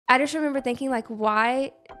I just remember thinking, like,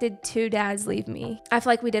 why did 2 dads leave me? I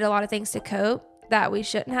feel like we did a lot of things to cope that we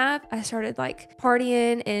shouldn't have. I started like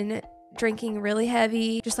partying and drinking really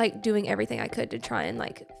heavy, just like doing everything I could to try and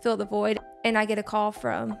like fill the void. And I get a call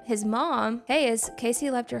from his mom. Hey, has Casey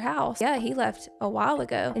left your house? Yeah, he left a while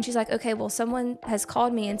ago. And she's like, okay, well, someone has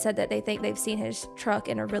called me and said that they think they've seen his truck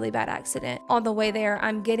in a really bad accident. On the way there,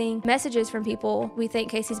 I'm getting messages from people. We think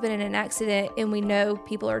Casey's been in an accident and we know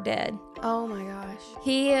people are dead. Oh my gosh.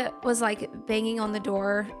 He was like banging on the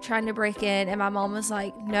door, trying to break in. And my mom was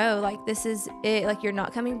like, no, like this is it. Like you're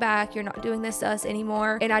not coming back. You're not doing this to us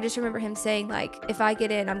anymore. And I just remember him saying like, if I get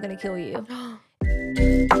in, I'm going to kill you.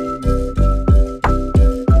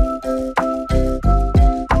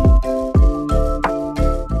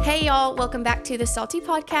 Hey y'all, welcome back to the Salty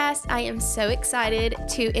Podcast. I am so excited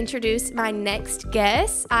to introduce my next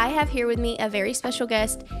guest. I have here with me a very special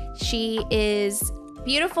guest. She is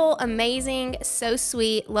beautiful, amazing, so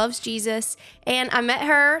sweet, loves Jesus, and I met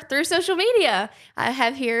her through social media. I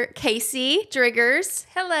have here Kaci Driggers.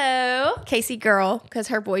 Hello. Kaci girl, because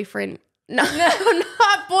her boyfriend, no,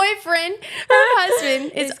 not boyfriend, her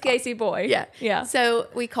husband is It's Casey boy. Yeah. So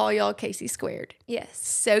we call y'all Kaci squared. Yes.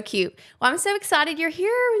 So cute. Well, I'm so excited you're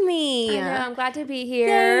here with me. I know. I'm glad to be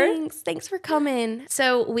here. Thanks for coming.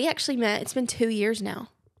 So we actually met. It's been 2 years now.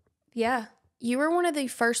 Yeah. You were one of the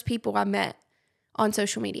first people I met on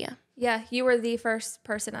social media. Yeah. You were the first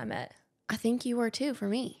person I met. I think you were too for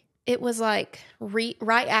me. It was like right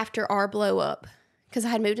after our blow up because I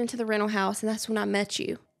had moved into the rental house and that's when I met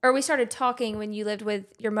you. Or we started talking when you lived with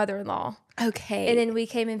your mother-in-law. Okay. And then we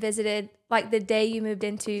came and visited like the day you moved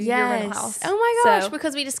into your rental house. Oh my gosh,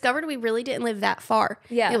 because we discovered we really didn't live that far.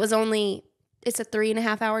 Yeah. It's a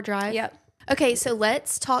 3.5 hour drive. Yep. Okay, so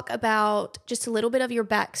let's talk about just a little bit of your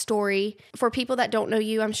backstory. For people that don't know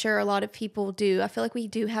you, I'm sure a lot of people do. I feel like we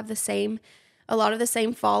do have a lot of the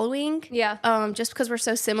same following. Yeah. Just because we're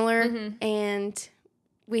so similar and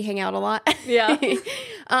we hang out a lot. Yeah.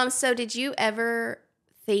 So did you ever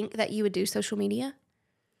think that you would do social media?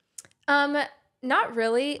 Not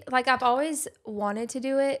really. Like I've always wanted to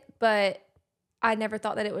do it, but I never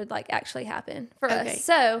thought that it would like actually happen for us.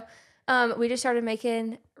 So we just started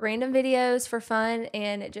making random videos for fun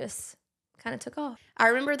and it just kind of took off. I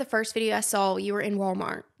remember the first video I saw, you were in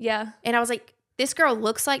Walmart. Yeah. And I was like, this girl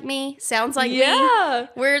looks like me, sounds like me. Yeah.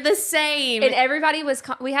 We're the same. And everybody was,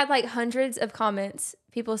 we had like hundreds of comments,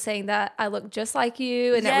 people saying that I look just like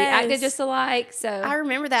you and that we acted just alike. So I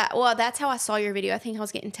remember that. Well, that's how I saw your video. I think I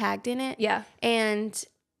was getting tagged in it. Yeah. And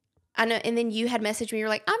I know, and then you had messaged me. You're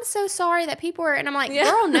like, I'm so sorry that people are, and I'm like,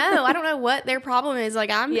 girl, no, I don't know what their problem is. Like,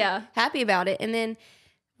 I'm happy about it. And then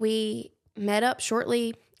we met up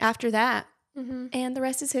shortly after that. And the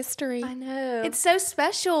rest is history. I know. It's so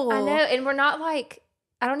special. I know. And we're not like,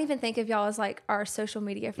 I don't even think of y'all as like our social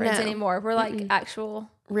media friends anymore. We're like actual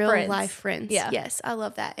real friends. life friends. Yeah. Yes. I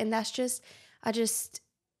love that. And that's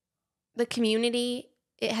the community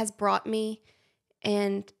it has brought me.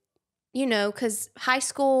 And, you know, because high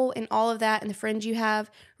school and all of that and the friends you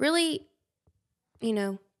have really, you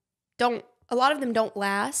know, a lot of them don't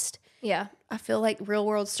last. Yeah. I feel like real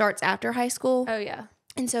world starts after high school. Oh, yeah.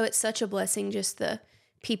 And so it's such a blessing, just the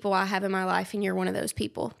people I have in my life. And you're one of those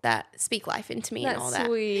people that speak life into me and all that. That's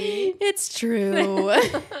sweet. It's true.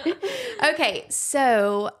 Okay,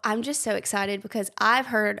 so I'm just so excited because I've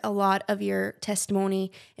heard a lot of your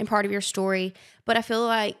testimony and part of your story. But I feel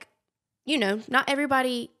like, you know, not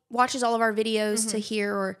everybody watches all of our videos to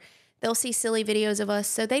hear, or they'll see silly videos of us.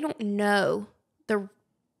 So they don't know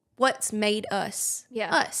what's made us,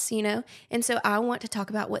 us, you know? And so I want to talk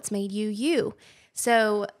about what's made you, you.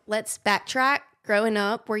 So let's backtrack. Growing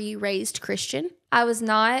up, were you raised Christian? I was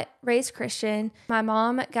not raised Christian. My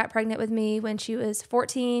mom got pregnant with me when she was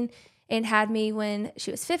 14 and had me when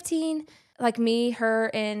she was 15. Like me,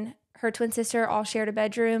 her, and her twin sister all shared a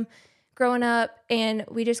bedroom growing up. And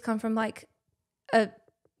we just come from like a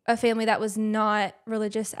family that was not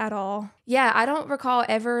religious at all. Yeah, I don't recall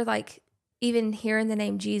ever like even hearing the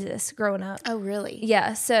name Jesus growing up. Oh, really?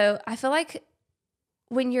 Yeah. So I feel like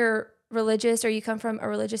when you're religious or you come from a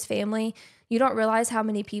religious family, you don't realize how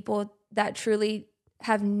many people that truly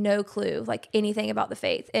have no clue, like anything about the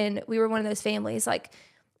faith. And we were one of those families. Like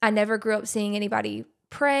I never grew up seeing anybody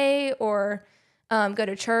pray or go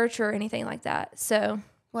to church or anything like that. So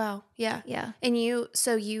wow. Yeah. Yeah. And you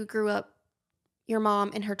grew up, your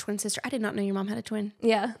mom and her twin sister. I did not know your mom had a twin.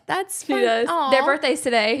 Yeah. That's She fun. does. Aww. Their birthday's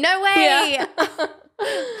today. No way. Yeah.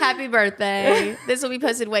 Happy birthday. This will be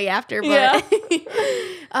posted way after, but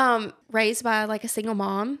raised by like a single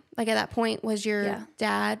mom. Like at that point, was your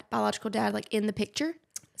biological dad, like in the picture?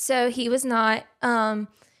 So he was not,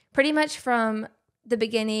 pretty much from the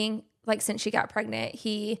beginning, like since she got pregnant,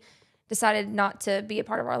 he decided not to be a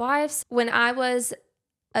part of our lives. When I was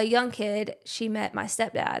a young kid, she met my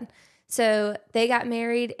stepdad. So they got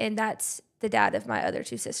married, and that's the dad of my other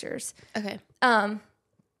two sisters. Okay.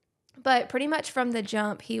 But pretty much from the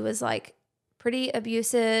jump, he was like pretty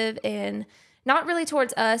abusive, and not really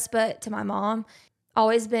towards us, but to my mom.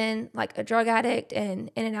 Always been like a drug addict and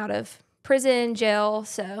in and out of prison, jail.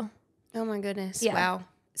 So, Oh my goodness. Yeah. Wow.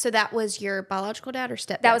 So that was your biological dad or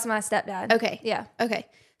stepdad? that was my stepdad. Okay. Yeah. Okay.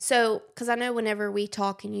 So, because I know whenever we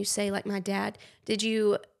talk and you say like my dad, did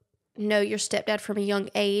you know your stepdad from a young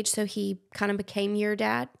age? So he kind of became your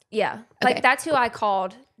dad? Yeah. Okay. Like that's who I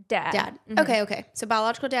called dad. Dad. Mhm. Okay. Okay. So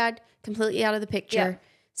biological dad, completely out of the picture.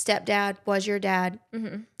 Stepdad was your dad.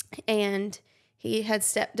 Mhm. And he had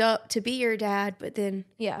stepped up to be your dad, but then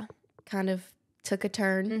Yeah. kind of took a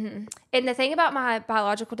turn. Mm-hmm. And the thing about my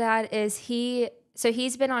biological dad is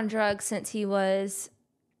he's been on drugs since he was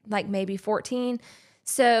like maybe 14.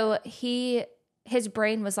 So his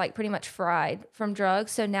brain was like pretty much fried from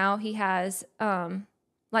drugs. So now he has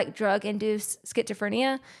like drug induced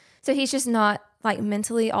schizophrenia. So he's just not like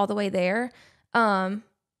mentally all the way there.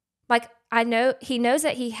 Like I know he knows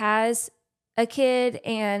that he has a kid,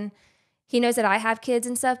 and he knows that I have kids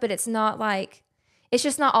and stuff, but it's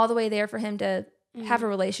just not all the way there for him to have a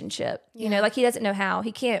relationship. You know, Yeah. like he doesn't know how.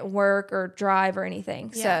 He can't work or drive or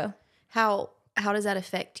anything. Yeah. So How does that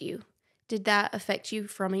affect you? Did that affect you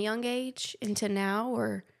from a young age into now,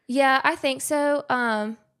 or? yeah, I think so.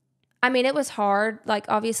 I mean, it was hard. Like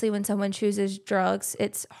obviously when someone chooses drugs,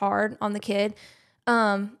 it's hard on the kid.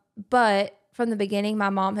 But from the beginning, my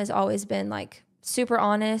mom has always been like super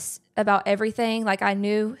honest about everything. Like I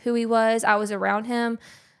knew who he was. I was around him.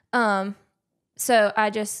 So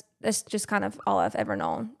that's just kind of all I've ever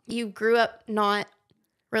known. You grew up not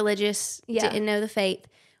religious, Yeah. didn't know the faith.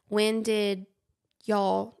 When did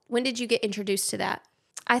you get introduced to that?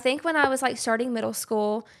 I think when I was like starting middle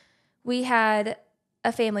school, we had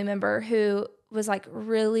a family member who was like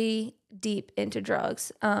really deep into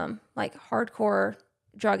drugs, like hardcore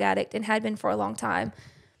drug addict, and had been for a long time.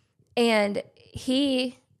 And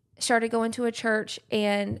he started going to a church,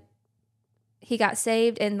 and he got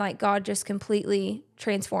saved, and like God just completely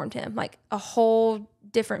transformed him, like a whole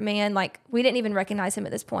different man. Like we didn't even recognize him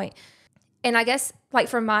at this point. And I guess like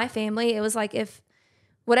for my family, it was like if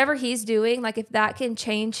whatever he's doing, like if that can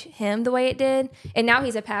change him the way it did, and now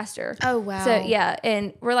he's a pastor. Oh wow. So yeah,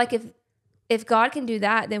 and we're like, if God can do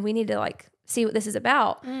that, then we need to like see what this is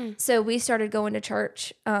about. So we started going to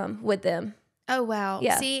church with them. Oh wow.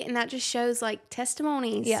 Yeah. See, and that just shows like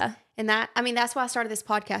testimonies. Yeah. And that's why I started this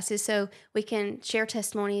podcast, is so we can share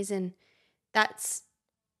testimonies, and that's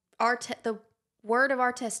the word of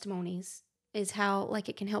our testimonies is how like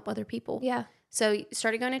it can help other people. Yeah. So you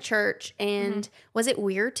started going to church, and was it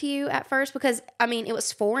weird to you at first? Because I mean, it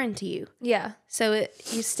was foreign to you. Yeah. So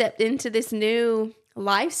you stepped into this new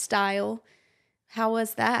lifestyle. How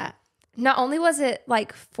was that? Not only was it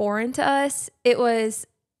like foreign to us, it was,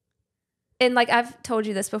 and like I've told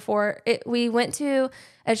you this before, we went to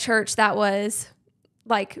a church that was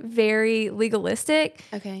like very legalistic.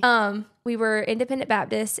 Okay. We were Independent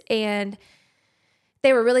Baptists, and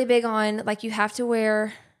they were really big on like you have to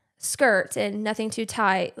wear skirts and nothing too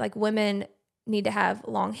tight. Like women need to have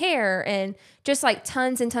long hair, and just like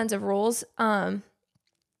tons and tons of rules.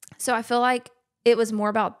 So I feel like it was more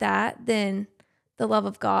about that than the love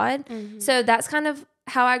of God. So that's kind of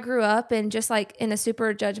how I grew up, and just like in a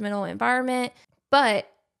super judgmental environment. But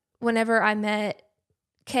whenever I met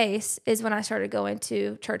Case is when I started going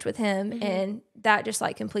to church with him, and that just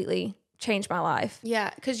like completely changed my life.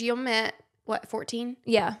 Yeah, because you met, what, 14?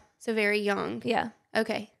 Yeah. So very young. Yeah.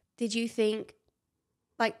 Okay. Did you think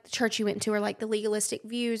like the church you went to, or like the legalistic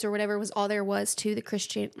views or whatever was all there was to the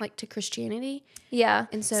Christianity? Yeah.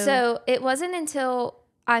 And so it wasn't until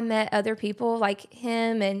I met other people like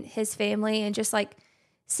him and his family, and just like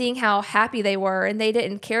seeing how happy they were, and they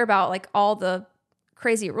didn't care about like all the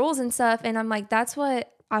crazy rules and stuff. And I'm like, that's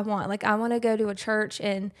what I want. Like, I want to go to a church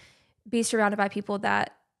and be surrounded by people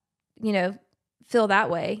that, you know, feel that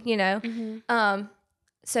way, you know?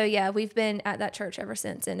 So yeah, we've been at that church ever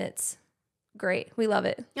since, and it's great. We love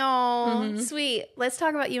it. Oh, sweet. Let's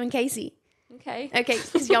talk about you and Kaci. Okay. Okay,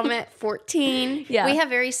 because y'all met 14. Yeah. We have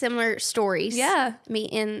very similar stories. Yeah.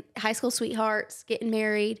 Meeting high school sweethearts, getting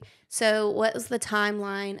married. So what was the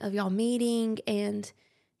timeline of y'all meeting and,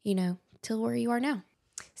 you know, till where you are now?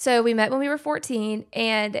 So we met when we were 14,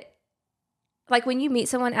 and like when you meet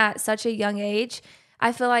someone at such a young age,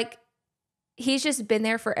 I feel like he's just been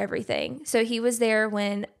there for everything. So he was there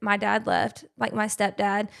when my dad left, like my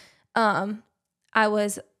stepdad. I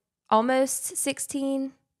was almost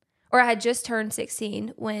 16, or I had just turned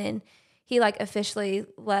 16 when he like officially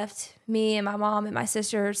left me and my mom and my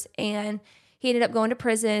sisters, and he ended up going to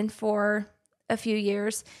prison for a few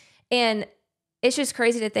years. And it's just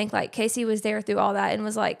crazy to think like Kaci was there through all that and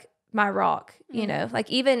was like my rock, you know, like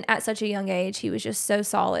even at such a young age, he was just so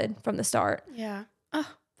solid from the start. Yeah. Oh,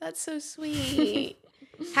 that's so sweet.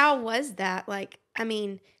 How was that? Like, I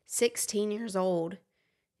mean, 16 years old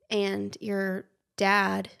and your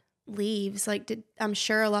dad leaves. Like, I'm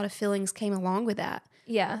sure a lot of feelings came along with that.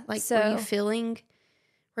 Yeah. Like, so, were you feeling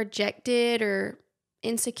rejected or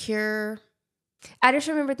insecure? I just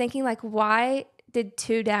remember thinking like, why did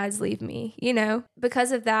two dads leave me? You know,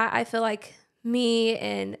 because of that, I feel like me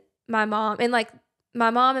and my mom and like my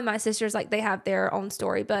mom and my sisters, like they have their own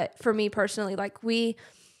story. But for me personally, like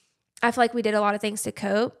I feel like we did a lot of things to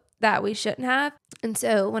cope that we shouldn't have. And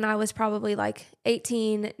so when I was probably like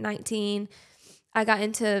 18, 19, I got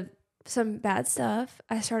into some bad stuff.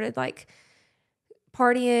 I started like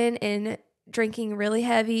partying and drinking really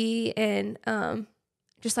heavy and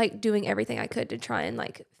just like doing everything I could to try and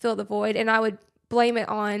like fill the void. And I would blame it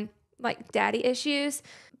on like daddy issues.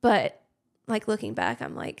 But like looking back,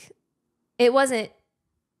 I'm like, it wasn't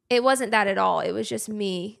that at all. It was just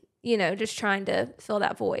me, you know, just trying to fill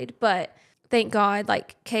that void. But thank God,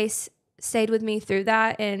 like Case stayed with me through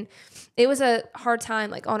that. And it was a hard time,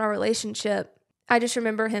 like on our relationship. I just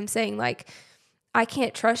remember him saying like, I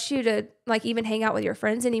can't trust you to like even hang out with your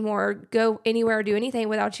friends anymore, or go anywhere or do anything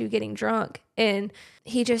without you getting drunk. And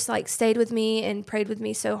he just like stayed with me and prayed with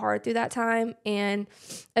me so hard through that time. And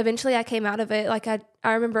eventually I came out of it. Like I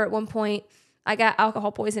remember at one point I got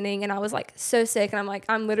alcohol poisoning and I was like so sick and I'm like,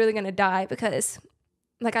 I'm literally going to die because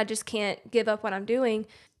like I just can't give up what I'm doing.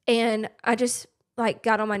 And I just like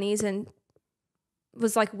got on my knees and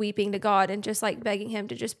was like weeping to God and just like begging him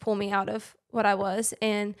to just pull me out of what I was.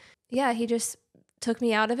 And yeah, he just took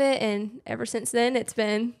me out of it. And ever since then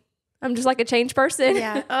I'm just like a changed person.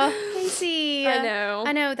 Yeah. Oh, Kaci.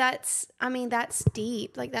 I know. That's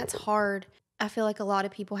deep. Like that's hard. I feel like a lot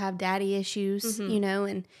of people have daddy issues, you know,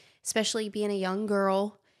 and especially being a young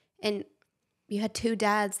girl and you had two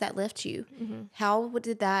dads that left you. How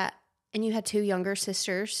did that, and you had two younger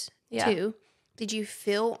sisters too. Did you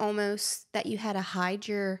feel almost that you had to hide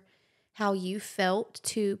how you felt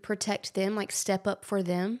to protect them, like step up for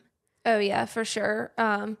them? Oh yeah, for sure.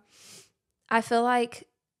 I feel like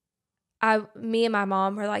me and my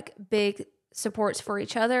mom were like big supports for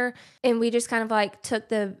each other, and we just kind of like took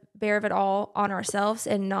the bear of it all on ourselves,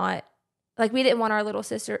 and not like we didn't want our little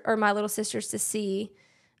sister or my little sisters to see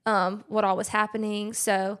what all was happening.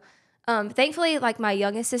 So thankfully, like my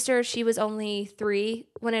youngest sister, she was only 3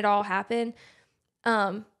 when it all happened.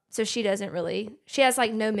 So she has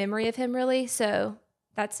like no memory of him really. So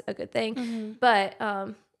that's a good thing. But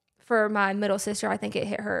for my middle sister, I think it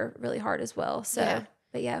hit her really hard as well. So,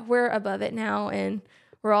 but yeah, we're above it now and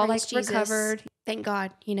we're all Praise like Jesus. recovered. Thank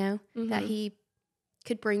God, you know, that he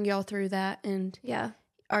could bring y'all through that. And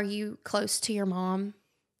are you close to your mom?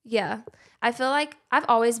 Yeah. I feel like I've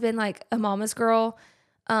always been like a mama's girl.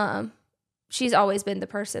 She's always been the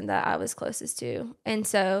person that I was closest to. And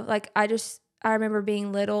so like, I remember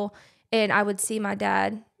being little and I would see my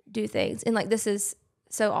dad do things. And like, this is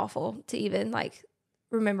so awful to even like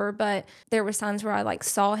remember, but there was times where I like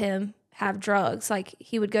saw him have drugs. Like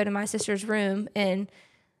he would go to my sister's room and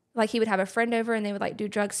like he would have a friend over and they would like do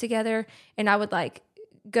drugs together. And I would like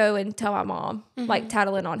go and tell my mom, like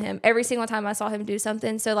tattling on him every single time I saw him do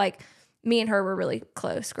something. So like me and her were really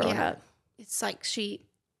close growing up. It's like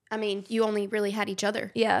you only really had each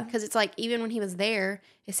other. Yeah. Because it's like, even when he was there,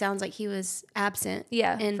 it sounds like he was absent.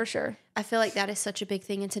 Yeah, and for sure. I feel like that is such a big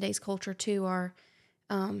thing in today's culture too, are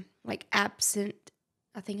like absent,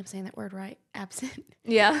 I think I'm saying that word right, absent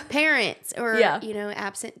parents, or, you know,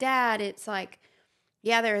 absent dad. It's like,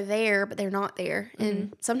 yeah, they're there, but they're not there.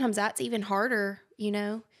 And sometimes that's even harder, you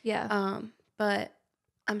know? Yeah. But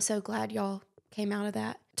I'm so glad y'all came out of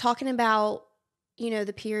that. Talking about, you know,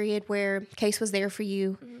 the period where Case was there for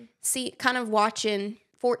you, kind of watching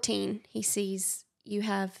 14, he sees you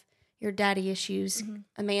have your daddy issues,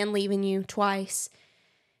 a man leaving you twice.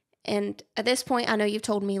 And at this point, I know you've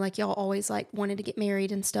told me like y'all always like wanted to get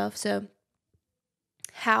married and stuff. So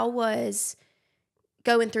how was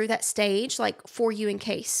going through that stage like for you and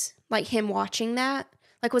Case, like him watching that?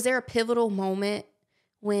 Like, was there a pivotal moment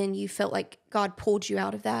when you felt like God pulled you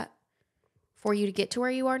out of that for you to get to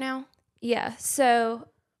where you are now? Yeah. So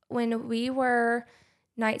when we were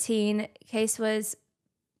 19, Case was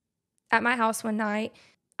at my house one night.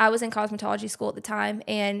 I was in cosmetology school at the time,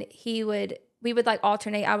 and he would we would like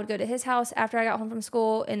alternate. I would go to his house after I got home from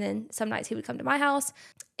school, and then some nights he would come to my house.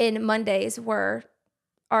 And Mondays were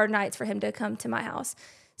our nights for him to come to my house.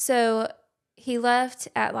 So he left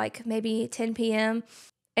at like maybe 10 p.m.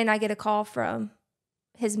 and I get a call from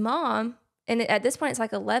his mom. And at this point, it's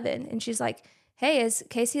like 11. And she's like, hey, has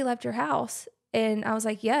Casey left your house? And I was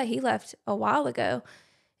like, yeah, he left a while ago.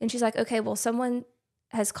 And she's like, okay, well, someone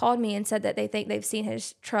has called me and said that they think they've seen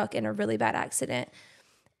his truck in a really bad accident.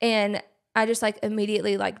 And I just like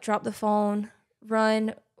immediately like drop the phone,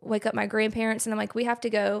 run, wake up my grandparents. And I'm like, we have to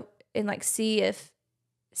go and like see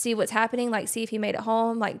what's happening, like see if he made it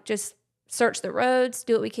home, like just search the roads,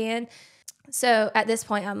 do what we can. So at this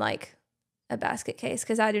point, I'm like a basket case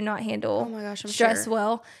because I do not handle stress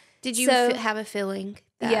well. Did you have a feeling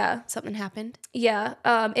that something happened? Yeah.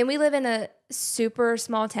 And we live in a super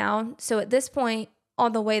small town. So at this point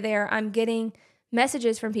on the way there, I'm getting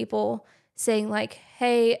messages from people saying like,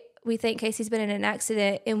 hey, we think Casey's been in an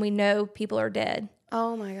accident and we know people are dead.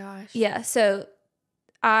 Oh my gosh. Yeah. So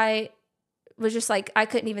I was just like, I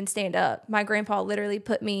couldn't even stand up. My grandpa literally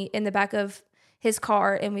put me in the back of his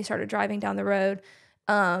car and we started driving down the road.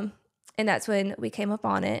 And that's when we came up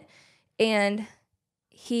on it. And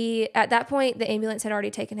at that point, the ambulance had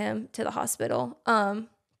already taken him to the hospital.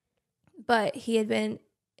 But he had been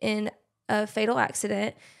in a fatal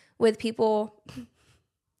accident with people.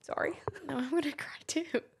 Sorry. No, I'm going to cry too.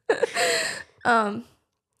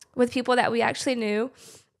 With people that we actually knew.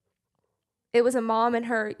 It was a mom and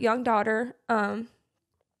her young daughter, and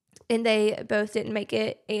they both didn't make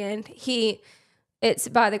it. And it's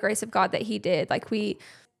by the grace of God that he did. Like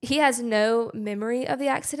he has no memory of the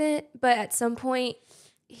accident, but at some point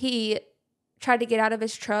he tried to get out of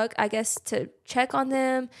his truck, I guess, to check on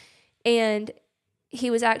them. And he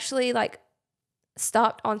was actually like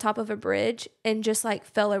stopped on top of a bridge and just like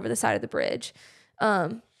fell over the side of the bridge.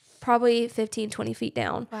 Probably 15, 20 feet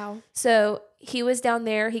down. Wow. So he was down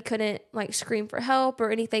there. He couldn't like scream for help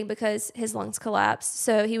or anything because his lungs collapsed.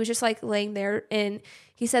 So he was just like laying there. And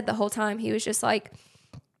he said the whole time he was just like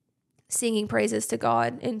singing praises to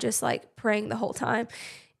God and just like praying the whole time.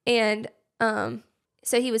 And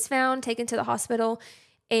so he was found, taken to the hospital.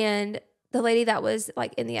 And the lady that was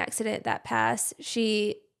like in the accident that passed,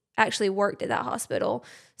 she actually worked at that hospital.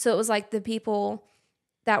 So it was like the people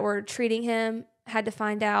that were treating him had to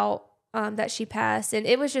find out that she passed, and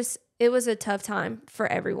it was a tough time for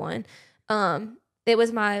everyone. It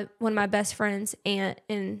was one of my best friends' aunt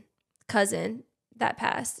and cousin that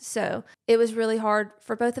passed, so it was really hard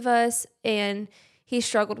for both of us, and he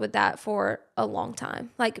struggled with that for a long time,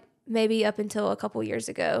 like maybe up until a couple years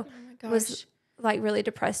ago. Oh my gosh. Was like really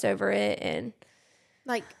depressed over it, and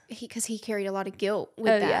like because he carried a lot of guilt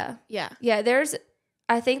with that. Yeah. There's,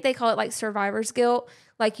 I think they call it like survivor's guilt,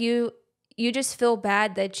 like you just feel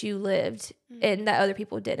bad that you lived and that other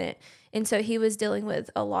people didn't. And so he was dealing with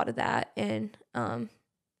a lot of that. And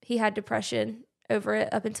he had depression over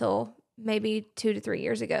it up until maybe 2 to 3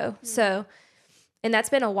 years ago. So, and that's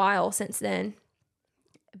been a while since then.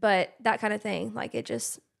 But that kind of thing, like it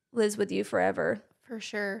just lives with you forever. For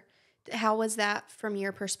sure. How was that from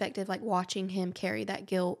your perspective, like watching him carry that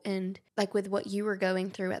guilt and like with what you were going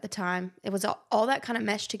through at the time? It was all that kind of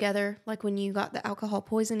meshed together, like when you got the alcohol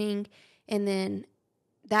poisoning and then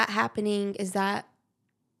that happening. Is that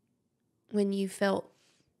when you felt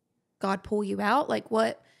God pull you out? Like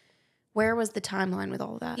where was the timeline with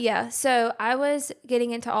all of that? Yeah. So I was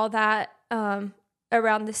getting into all that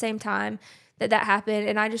around the same time that happened.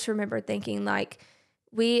 And I just remember thinking like,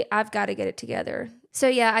 I've got to get it together. So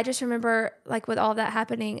yeah, I just remember like with all that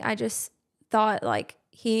happening, I just thought like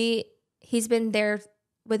he's been there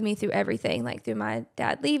with me through everything, like through my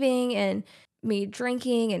dad leaving and me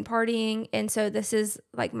drinking and partying. And so this is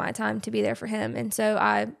like my time to be there for him. And so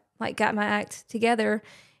I like got my act together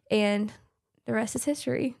and the rest is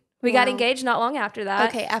history. We got engaged not long after that.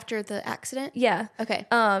 Okay. After the accident? Yeah. Okay.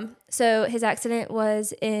 So his accident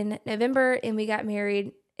was in November and we got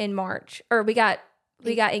married in March, or we got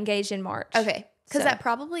engaged in March. Okay. Because that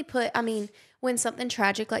probably when something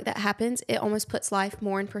tragic like that happens, it almost puts life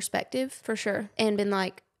more in perspective. For sure. And been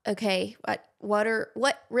like, okay,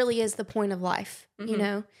 what really is the point of life, you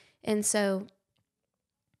know? And so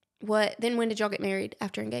then when did y'all get married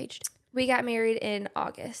after engaged? We got married in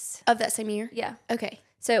August. Of that same year? Yeah. Okay.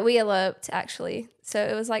 So we eloped actually. So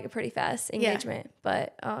it was like a pretty fast engagement. Yeah.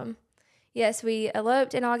 But yes, we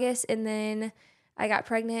eloped in August and then I got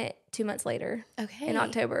pregnant 2 months later. Okay. In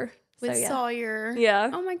October. With Sawyer. Yeah.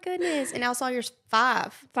 Oh my goodness. And now Sawyer's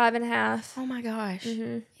 5. 5.5. Oh my gosh.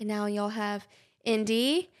 Mm-hmm. And now y'all have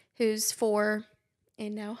Indy, who's 4,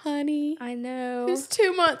 And now Honey, I know. who's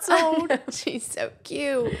 2 months I old. know. She's so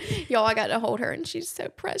cute. Y'all, I got to hold her and she's so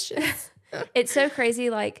precious. It's so crazy,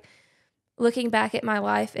 like, looking back at my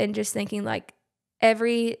life and just thinking, like,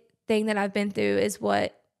 everything that I've been through is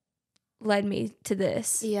what led me to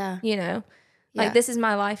this. Yeah. You know? Like, Yeah. this is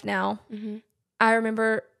my life now. Mm-hmm. I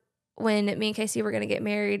remember when me and Kaci were going to get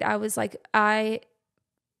married, I was like,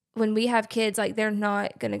 when we have kids, like, they're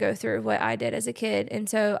not going to go through what I did as a kid. And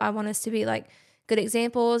so I want us to be, like, good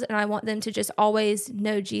examples, and I want them to just always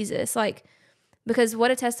know Jesus. Like, because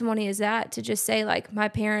what a testimony is that, to just say, like, my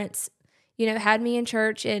parents, you know, had me in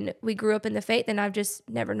church and we grew up in the faith, and I've just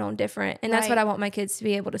never known different. And that's what I want my kids to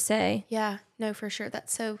be able to say. Yeah, no, for sure.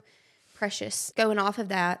 That's so precious. Going off of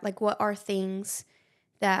that, like, what are things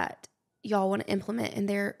that y'all want to implement in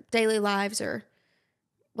their daily lives or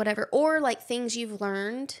whatever, or like things you've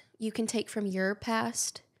learned you can take from your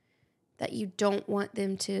past that you don't want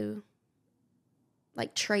them to,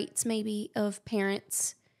 like, traits maybe of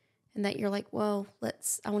parents, and that you're like, well,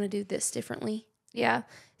 I want to do this differently. Yeah.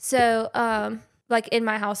 So, like, in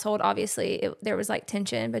my household, obviously there was, like,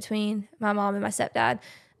 tension between my mom and my stepdad.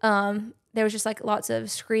 There was just, like, lots of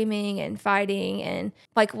screaming and fighting, and,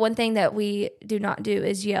 like, one thing that we do not do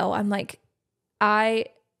is yell. I'm like, I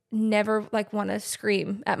never, like, want to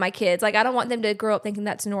scream at my kids. Like, I don't want them to grow up thinking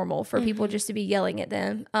that's normal for people just to be yelling at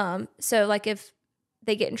them. So, like, if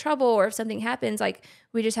they get in trouble or if something happens, like,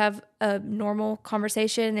 we just have a normal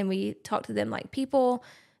conversation and we talk to them like people.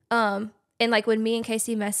 And, like, when me and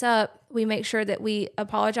Kaci mess up, we make sure that we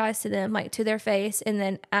apologize to them, like, to their face, and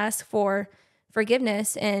then ask for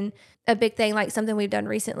forgiveness. And a big thing, like, something we've done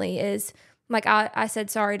recently is, like, I said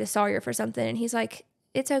sorry to Sawyer for something, and he's like,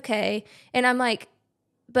 it's okay. And I'm like,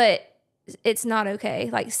 but it's not okay.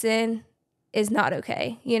 Like, sin is not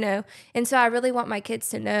okay, you know? And so I really want my kids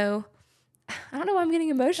to know, I don't know why I'm getting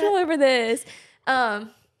emotional over this.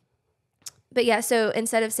 But yeah, so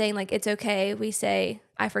instead of saying, like, it's okay, we say,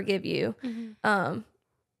 I forgive you. In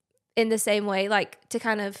the same way, like, to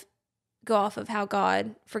kind of go off of how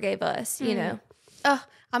God forgave us, you know? Oh,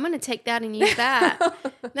 I'm going to take that and use that.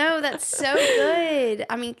 No, that's so good.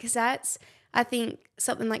 I mean, because that's, I think,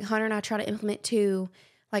 something like Hunter and I try to implement too.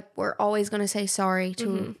 Like, we're always going to say sorry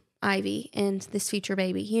to Ivy and this future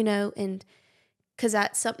baby, you know? And because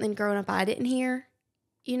that's something growing up I didn't hear,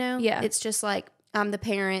 you know? Yeah. It's just like, I'm the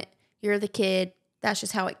parent, you're the kid. That's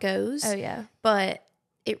just how it goes. Oh, yeah. But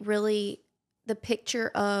it really, the picture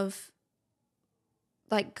of,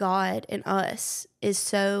 like, God and us is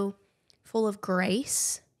so full of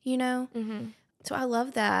grace, you know? So I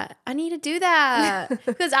love that. I need to do that.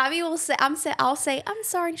 Because Ivy will say, I'll say, I'm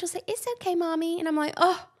sorry. And she'll say, it's okay, Mommy. And I'm like,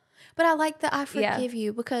 oh, but I like that I forgive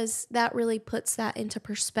you, because that really puts that into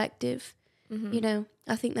perspective. You know,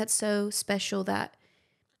 I think that's so special that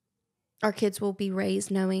our kids will be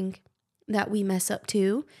raised knowing that we mess up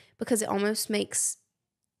too, because it almost makes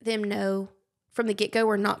them know from the get-go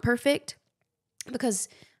we're not perfect. Because,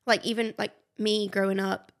 like, even like me growing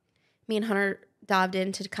up, me and Hunter dived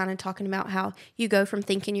into kind of talking about how you go from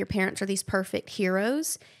thinking your parents are these perfect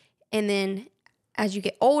heroes, and then as you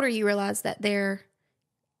get older you realize that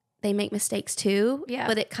they make mistakes too. Yeah.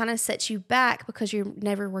 But it kind of sets you back because you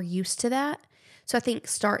never were used to that. So I think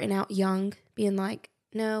starting out young, being like,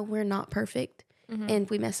 no, we're not perfect, and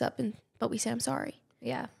we mess up, but we say I'm sorry.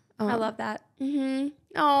 Yeah. I love that.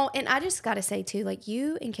 Oh, and I just gotta say too, like,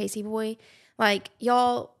 you and Kaci boy, like,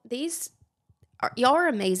 y'all are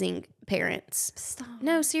amazing parents. Stop.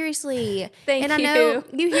 No, seriously. Thank and you. I know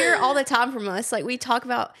you hear it all the time from us. Like, we talk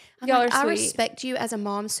about, Y'all are I sweet. respect you as a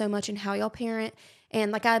mom so much and how y'all parent.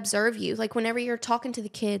 And, like, I observe you. Like, whenever you're talking to the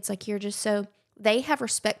kids, like, you're just so, they have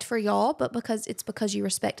respect for y'all, but because you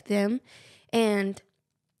respect them. And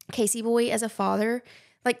Kaci boy, as a father,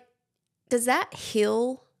 like, does that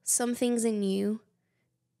heal some things in you,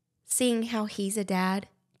 seeing how he's a dad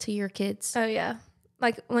to your kids? Oh, yeah.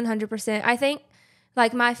 Like, 100%. I think,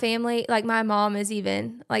 like, my family, like, my mom is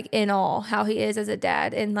even, like, in awe how he is as a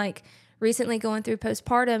dad. And, like, recently going through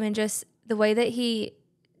postpartum and just the way that he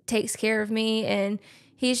takes care of me, and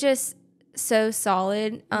he's just so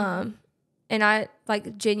solid. And I,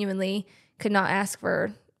 like, genuinely could not ask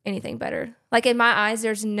for anything better. Like, in my eyes,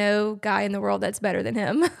 there's no guy in the world that's better than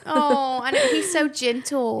him. Oh, I know. He's so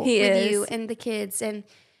gentle He with is. you and the kids,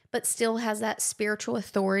 but still has that spiritual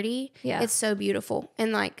authority. Yeah. It's so beautiful.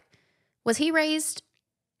 And, like, was he raised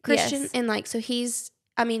Christian? Yes. And, like, so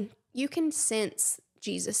I mean, you can sense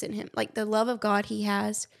Jesus in him. Like, the love of God he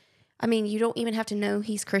has. I mean, you don't even have to know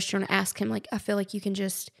he's Christian to ask him. Like, I feel like you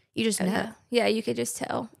just know. Yeah, you could just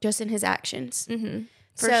tell. Just in his actions.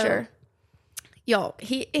 For sure. Y'all,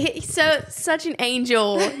 he's such an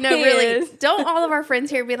angel. No, He really. is. Don't all of our friends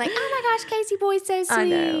here be like, oh my gosh, Casey boy's so sweet. I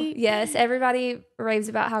know. Yes, everybody raves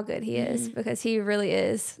about how good he is because he really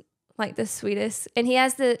is like the sweetest. And he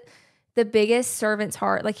has the biggest servant's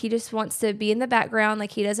heart. Like he just wants to be in the background.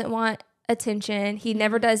 Like he doesn't want attention. He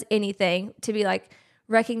never does anything to be like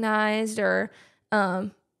recognized or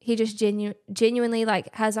he just genuinely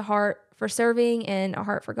like has a heart for serving and a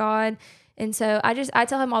heart for God. And so I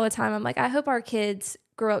tell him all the time, I'm like, I hope our kids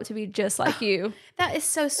grow up to be just like you. That is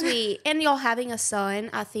so sweet. And y'all having a son,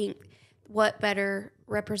 I think, what better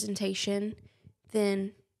representation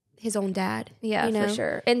than his own dad? Yeah, you know? for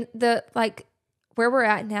sure. And the like where we're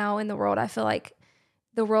at now in the world, I feel like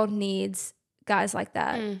the world needs guys like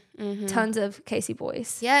that. Tons of Casey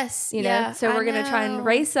boys. Yes. You know, so we're going to try and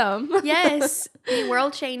raise some. Yes. Be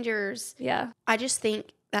world changers. Yeah. I just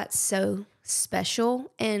think that's so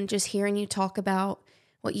special. And just hearing you talk about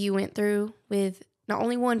what you went through with not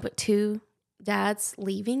only one, but two dads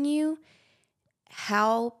leaving you,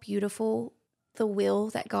 how beautiful the will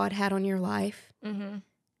that God had on your life.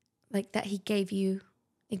 Like that he gave you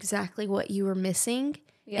exactly what you were missing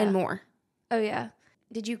and more. Oh, yeah.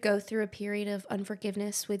 Did you go through a period of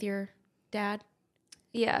unforgiveness with your dad?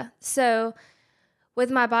 Yeah. So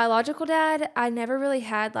with my biological dad, I never really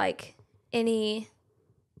had like any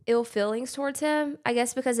ill feelings towards him. I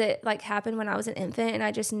guess because it like happened when I was an infant and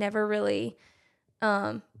I just never really,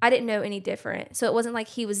 I didn't know any different. So it wasn't like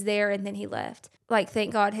he was there and then he left. Like,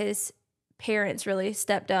 thank God his parents really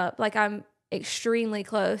stepped up. Like I'm extremely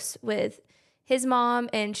close with his mom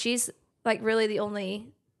and she's like really the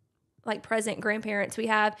only like present grandparents we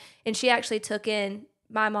have. And she actually took in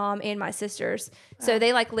my mom and my sisters. Wow. So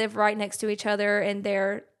they like live right next to each other and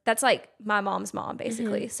that's like my mom's mom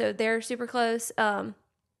basically. So they're super close.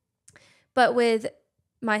 But with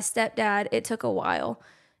my stepdad, it took a while,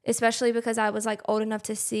 especially because I was like old enough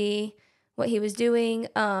to see what he was doing.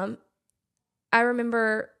 I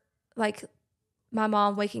remember like my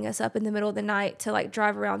mom waking us up in the middle of the night to like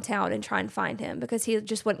drive around town and try and find him because he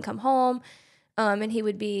just wouldn't come home. And he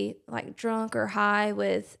would be like drunk or high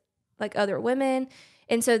with like other women.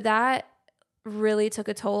 And so that really took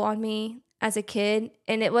a toll on me as a kid.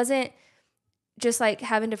 And it wasn't just like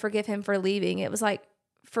having to forgive him for leaving. It was like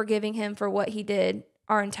forgiving him for what he did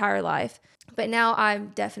our entire life. But now I'm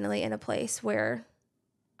definitely in a place where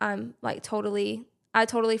I'm like I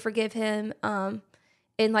totally forgive him.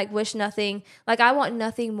 And like wish nothing, like I want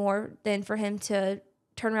nothing more than for him to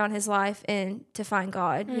turn around his life and to find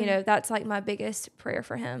God. You know, that's like my biggest prayer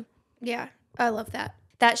for him. Yeah, I love that.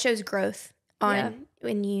 That shows growth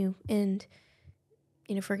in you. And,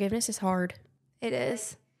 you know, forgiveness is hard. It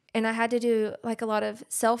is. And I had to do like a lot of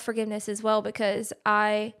self-forgiveness as well because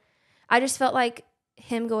I just felt like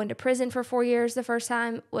him going to prison for 4 years the first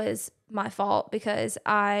time was my fault because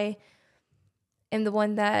I am the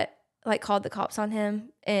one that like called the cops on him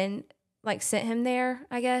and like sent him there,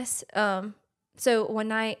 I guess. So one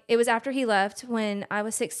night, it was after he left when I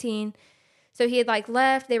was 16. So he had like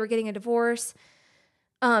left, they were getting a divorce.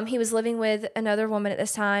 He was living with another woman at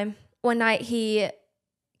this time. One night he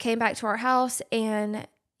came back to our house and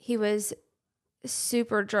he was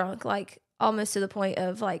super drunk, like almost to the point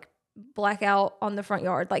of like blackout on the front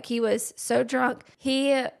yard. Like he was so drunk.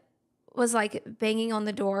 He was like banging on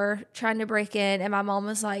the door, trying to break in. And my mom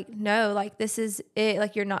was like, no, like this is it.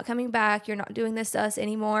 Like you're not coming back. You're not doing this to us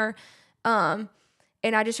anymore. And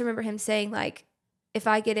I just remember him saying like, if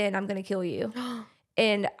I get in, I'm going to kill you.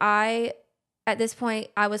 And at this point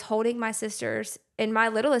I was holding my sisters and my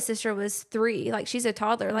littlest sister was 3. Like she's a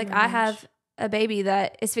toddler. Like I have a baby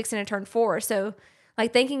that is fixing to turn 4. So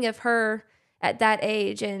like thinking of her at that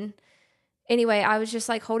age. And anyway, I was just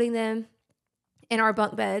like holding them in our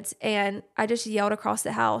bunk beds and I just yelled across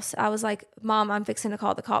the house. I was like, Mom, I'm fixing to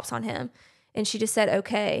call the cops on him. And she just said,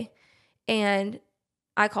 okay. And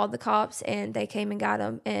I called the cops and they came and got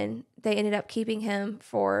him and they ended up keeping him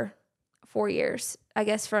for 4 years, I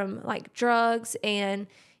guess from like drugs, and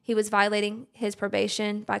he was violating his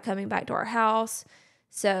probation by coming back to our house.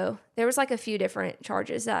 So there was like a few different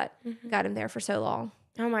charges that got him there for so long.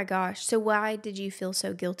 Oh my gosh. So why did you feel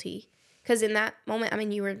so guilty? Because in that moment, I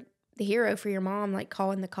mean, you were the hero for your mom, like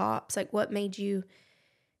calling the cops. Like what made you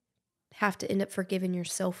have to end up forgiving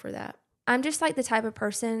yourself for that? I'm just like the type of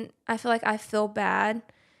person, I feel like I feel bad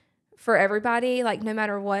for everybody, like no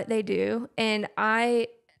matter what they do. And I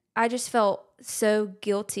just felt so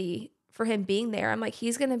guilty for him being there. I'm like,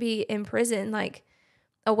 he's going to be in prison, like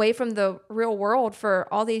away from the real world for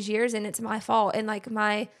all these years. And it's my fault. And like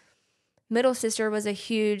my middle sister was a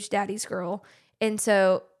huge daddy's girl. And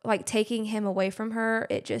so like taking him away from her,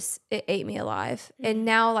 it ate me alive. And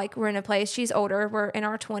now like we're in a place, she's older, we're in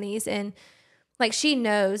our 20s, and like she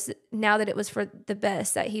knows now that it was for the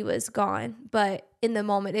best that he was gone. But in the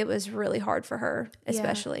moment, it was really hard for her,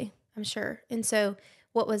 especially. Yeah, I'm sure. And so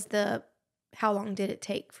how long did it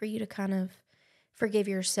take for you to kind of forgive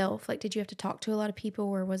yourself? Like, did you have to talk to a lot of people,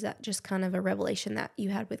 or was that just kind of a revelation that you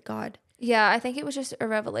had with God? Yeah, I think it was just a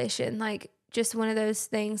revelation. Like, just one of those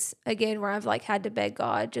things, again, where I've like had to beg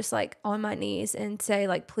God just like on my knees and say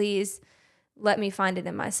like, please let me find it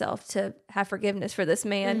in myself to have forgiveness for this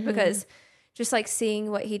man. Because just like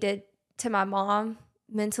seeing what he did to my mom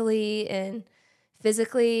mentally and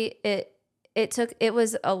physically, it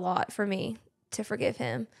was a lot for me to forgive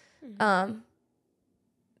him. But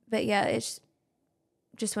yeah, it's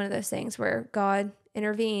just one of those things where God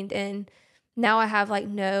intervened, and now I have like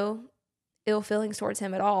no ill feelings towards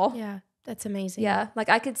him at all. Yeah, that's amazing. Yeah, like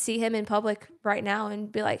I could see him in public right now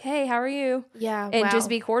and be like, hey, how are you? Yeah. And just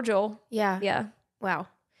be cordial. Yeah. Yeah. Wow.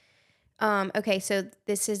 Okay, so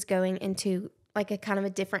this is going into like a kind of a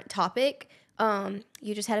different topic.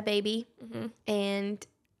 You just had a baby, and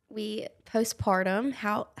we postpartum.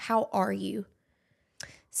 How are you?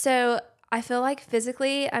 So I feel like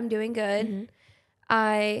physically I'm doing good.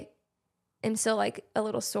 I am still like a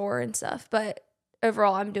little sore and stuff, but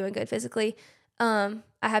overall I'm doing good physically. I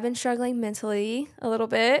have been struggling mentally a little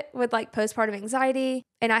bit with like postpartum anxiety,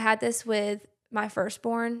 and I had this with my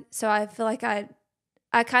firstborn. So I feel like I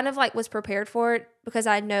kind of like was prepared for it because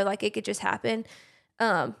I know like it could just happen.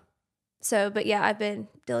 But yeah, I've been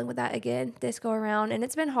dealing with that again this go around, and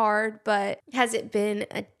it's been hard, but has it been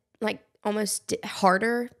like almost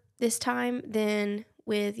harder this time than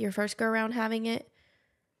with your first go around having it?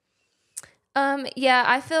 Yeah,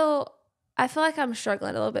 I feel like I'm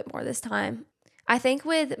struggling a little bit more this time. I think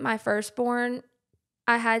with my firstborn,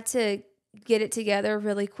 I had to get it together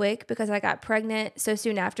really quick because I got pregnant so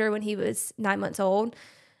soon after when he was 9 months old.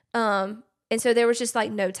 And so there was just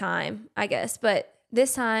like no time, I guess. But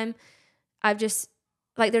this time I've just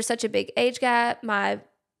like, there's such a big age gap. My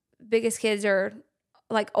biggest kids are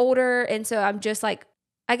like older. And so I'm just like,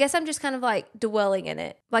 I guess I'm just kind of like dwelling in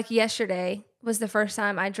it. Like yesterday was the first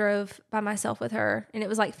time I drove by myself with her, and it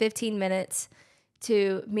was like 15 minutes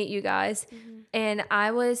to meet you guys. And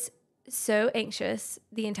I was so anxious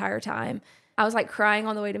the entire time. I was like crying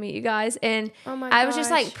on the way to meet you guys. And I was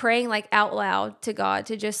just like praying like out loud to God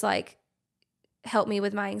to just like help me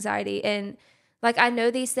with my anxiety. And like, I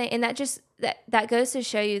know these things, and that goes to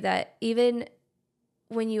show you that even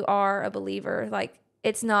when you are a believer, like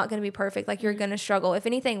it's not going to be perfect. Like you're going to struggle, if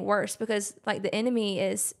anything worse, because like the enemy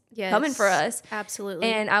is coming for us.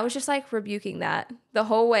 Absolutely. And I was just like rebuking that the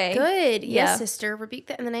whole way. Good. Yes, sister. Rebuke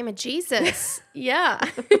that in the name of Jesus. Yeah.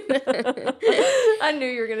 I knew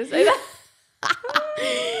you were going to say that.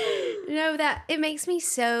 No, that it makes me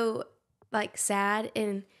so like sad,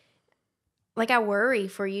 and like I worry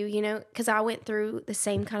for you, you know, because I went through the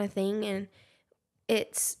same kind of thing, and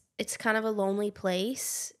it's kind of a lonely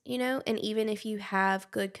place, you know, and even if you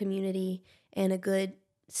have good community and a good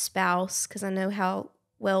spouse, because I know how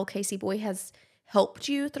well Casey Boy has helped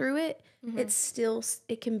you through it,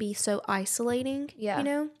 it can be so isolating, you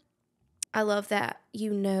know. I love that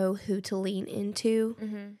you know who to lean into.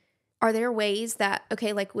 Are there ways that,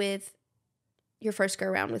 okay, like with your first go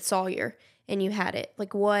around with Sawyer and you had it,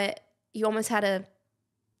 like what, you almost had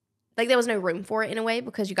like there was no room for it in a way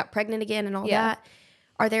because you got pregnant again and all that.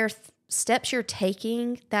 Are there steps you're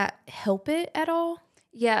taking that help it at all?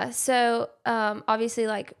 Yeah. So obviously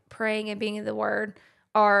like praying and being in the Word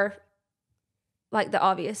are like the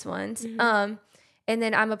obvious ones. And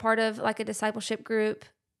then I'm a part of like a discipleship group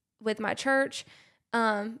with my church.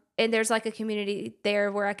 And there's like a community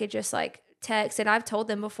there where I could just like text. And I've told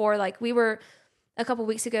them before, like a couple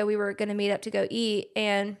weeks ago, we were going to meet up to go eat.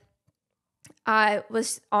 And I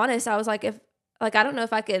was honest. I was like, I don't know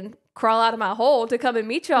if I can crawl out of my hole to come and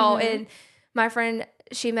meet y'all. And my friend,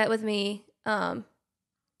 she met with me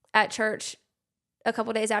at church a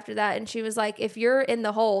couple days after that, and she was like, if you're in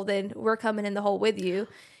the hole, then we're coming in the hole with you.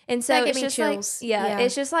 And so it's just chills. Like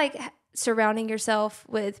it's just like surrounding yourself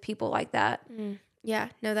with people like that. Yeah,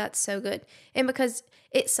 no, that's so good. And because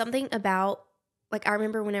it's something about, like, I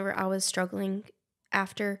remember whenever I was struggling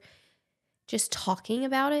after, just talking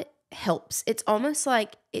about it helps. It's almost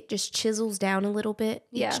like it just chisels down a little bit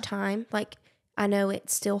each time. Like, I know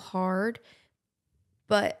it's still hard,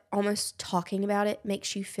 but almost talking about it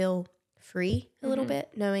makes you feel free a little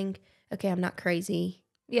bit, knowing, okay, I'm not crazy.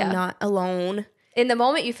 I'm not alone. In the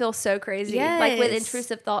moment, you feel so crazy. Like with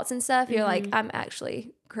intrusive thoughts and stuff, you're like, I'm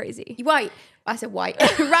actually crazy. White. I said white.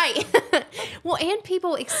 Right. Well, and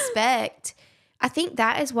people expect, I think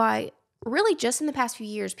that is why really just in the past few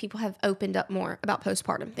years, people have opened up more about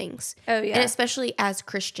postpartum things. Oh, yeah. And especially as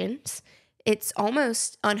Christians, it's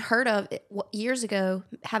almost unheard of years ago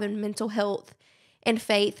having mental health and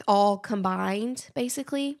faith all combined,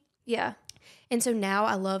 basically. Yeah. And so now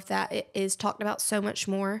I love that it is talked about so much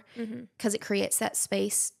more because it creates that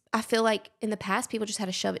space. I feel like in the past, people just had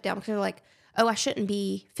to shove it down because they're like, oh, I shouldn't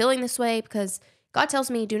be feeling this way because God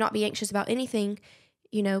tells me do not be anxious about anything,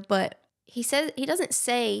 but he doesn't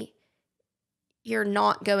say you're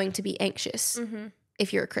not going to be anxious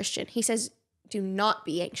if you're a Christian. He says, do not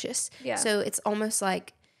be anxious. Yeah. So it's almost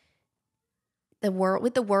like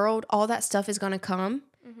with the world, all that stuff is going to come,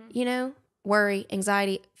 worry,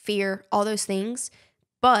 anxiety, fear, all those things.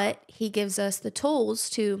 But he gives us the tools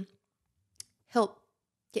to help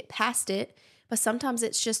get past it. But sometimes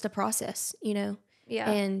it's just a process, Yeah.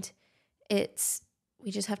 And we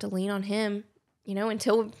just have to lean on him,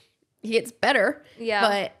 until he gets better. Yeah.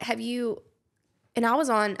 But I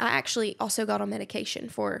actually also got on medication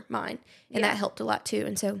for mine, and that helped a lot too.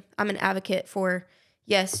 And so I'm an advocate for,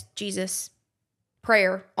 yes, Jesus,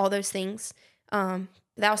 prayer, all those things. That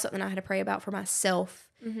was something I had to pray about for myself.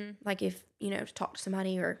 Like if, to talk to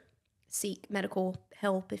somebody or seek medical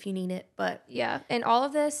help if you need it. But yeah. And all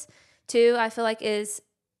of this too, I feel like is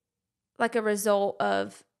like a result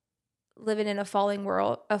of living in a fallen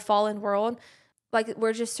world. Like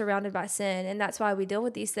we're just surrounded by sin, and that's why we deal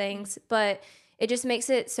with these things. But it just makes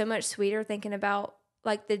it so much sweeter thinking about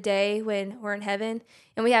like the day when we're in heaven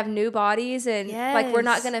and we have new bodies and like we're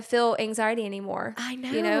not going to feel anxiety anymore. I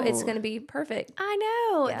know. It's going to be perfect. I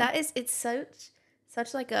know. Yeah. It's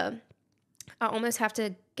such like I almost have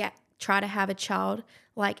to try to have a child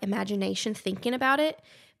like imagination thinking about it,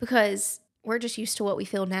 because we're just used to what we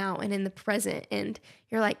feel now and in the present. And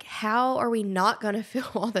you're like, how are we not going to feel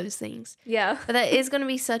all those things? Yeah. But that is going to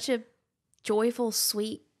be such a joyful,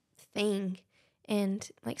 sweet thing and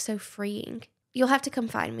like so freeing. You'll have to come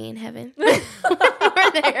find me in heaven. We're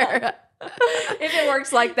there. If it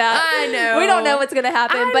works like that. I know. We don't know what's going to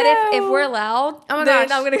happen. But if we're loud, oh my then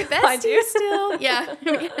gosh, I'm going to find you. Still. Yeah.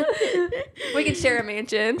 We can share a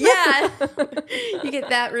mansion. Yeah. You get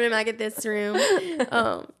that room, I get this room.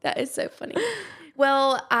 That is so funny.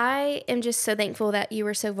 Well, I am just so thankful that you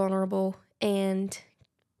were so vulnerable and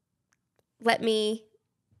let me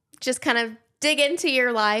just kind of dig into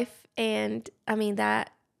your life. And I mean,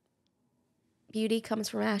 that beauty comes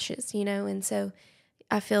from ashes, and so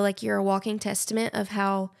I feel like you're a walking testament of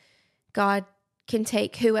how God can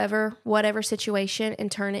take whatever situation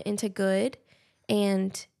and turn it into good.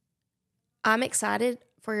 And I'm excited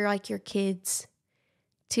for your kids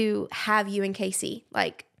to have you and Kaci,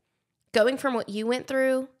 like going from what you went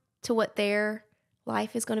through to what their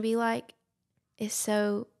life is going to be like is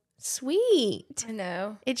so sweet. I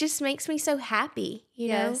know. It just makes me so happy,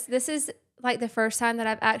 Yes. This is like the first time that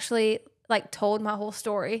I've actually like told my whole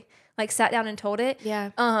story, like sat down and told it.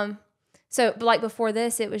 Yeah. So like before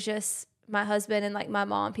this, it was just my husband and like my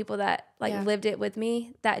mom, people that like lived it with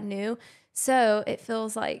me that knew. So it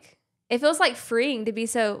feels like freeing to be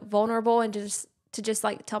so vulnerable and just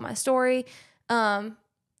like tell my story. And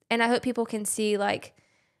I hope people can see like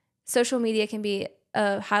social media can be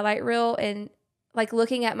a highlight reel, and like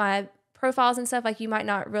looking at my profiles and stuff, like you might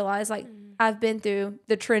not realize like I've been through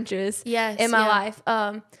the trenches in my life.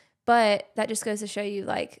 But that just goes to show you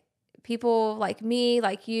like people like me,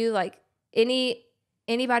 like you, like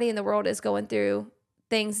anybody in the world is going through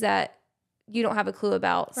things that you don't have a clue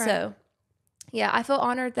about. Right. So yeah, I feel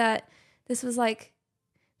honored that this was like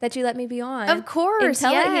that you let me be on. Of course. And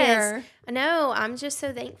tell it here. I know. I'm just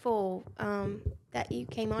so thankful that you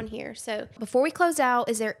came on here. So before we close out,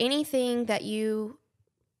 is there anything that you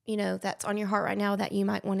know, that's on your heart right now that you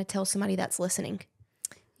might want to tell somebody that's listening?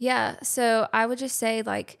 Yeah. So I would just say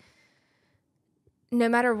like, no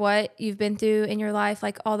matter what you've been through in your life,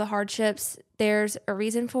 like all the hardships, there's a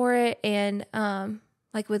reason for it. And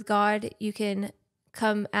like with God, you can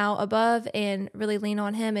come out above and really lean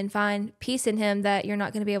on him and find peace in him that you're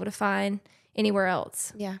not going to be able to find anywhere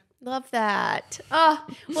else. Yeah. Love that. Oh,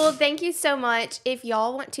 well, thank you so much. If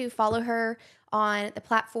y'all want to follow her on the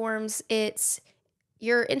platforms, it's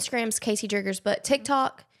your Instagram's Kaci Driggers, but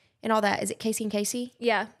TikTok and all that. Is it Kaci and Kaci?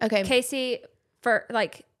 Yeah. Okay. Kaci for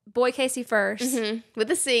like boy Kaci first.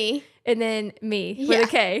 With a C. And then me with a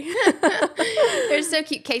K. They're so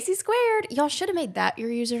cute. Kaci squared. Y'all should have made that your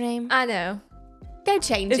username. I know. Go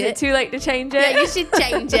change it. Is it too late to change it? Yeah, you should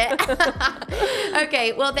change it.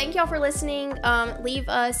 Okay, well, thank y'all for listening. Leave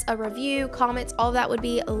us a review, comments, all of that would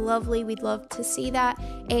be lovely. We'd love to see that.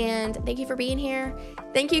 And thank you for being here.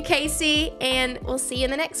 Thank you, Kaci, and we'll see you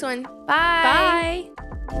in the next one. Bye. Bye.